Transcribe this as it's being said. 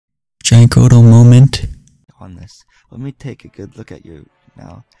GiantGrotle moment. On this, let me take a good look at you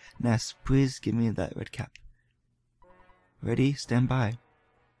now. Ness, please give me that red cap. Ready? Stand by.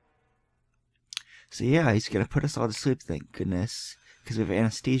 So yeah, he's gonna put us all to sleep, thank goodness. Because we have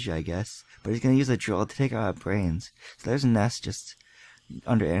anesthesia, I guess. But he's gonna use a drill to take out our brains. So there's Ness just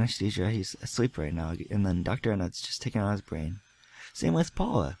under anesthesia. He's asleep right now. And then Dr. Annette's just taking out his brain. Same with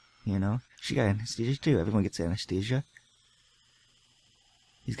Paula, you know. She got anesthesia too. Everyone gets anesthesia.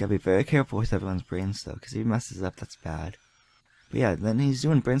 He's gotta be very careful with everyone's brains though, because if he messes up, that's bad. But yeah, then he's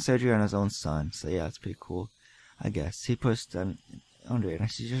doing brain surgery on his own son. So yeah, it's pretty cool, I guess. He pushed under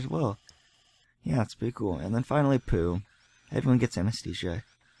anesthesia as well. Yeah, it's pretty cool. And then finally, Pooh. Everyone gets anesthesia.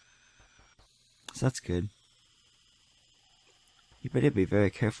 So that's good. You better be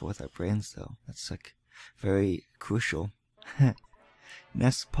very careful with our brains though. That's like very crucial.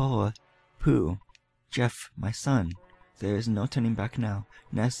 Ness, Paula, Pooh, Jeff, my son. There is no turning back now.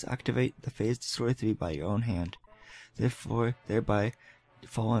 Ness, activate the phase destroy 3 by your own hand. Therefore, thereby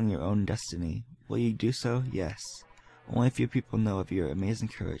following your own destiny. Will you do so? Yes. Only a few people know of your amazing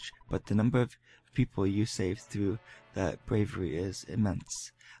courage, but the number of people you saved through that bravery is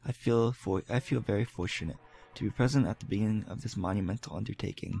immense. I feel very fortunate to be present at the beginning of this monumental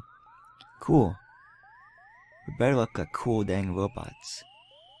undertaking. Cool. We better look like cool dang robots.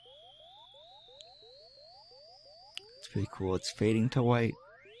 It's pretty cool. It's fading to white.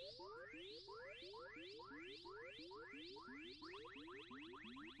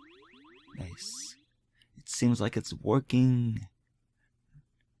 Nice. It seems like it's working.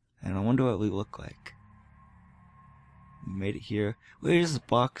 And I wonder what we look like. We made it here. We're just a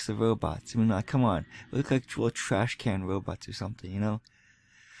box of robots. I mean, like, come on. We look like little trash can robots or something, you know?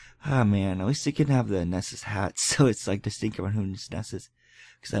 Ah, man. At least they can have the Ness's hat, so it's like distinct on who Ness is.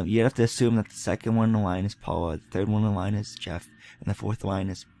 Because you have to assume that the second one in the line is Paula, the third one in the line is Jeff, and the fourth one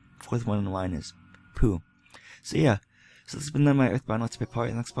in the line is Pooh. So yeah. So this has been my Earthbound Let's Play part.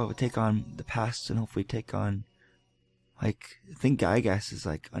 The next part we'll take on the past and hopefully take on, like, I think Gygas is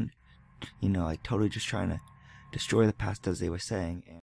like, you know, like totally just trying to destroy the past as they were saying.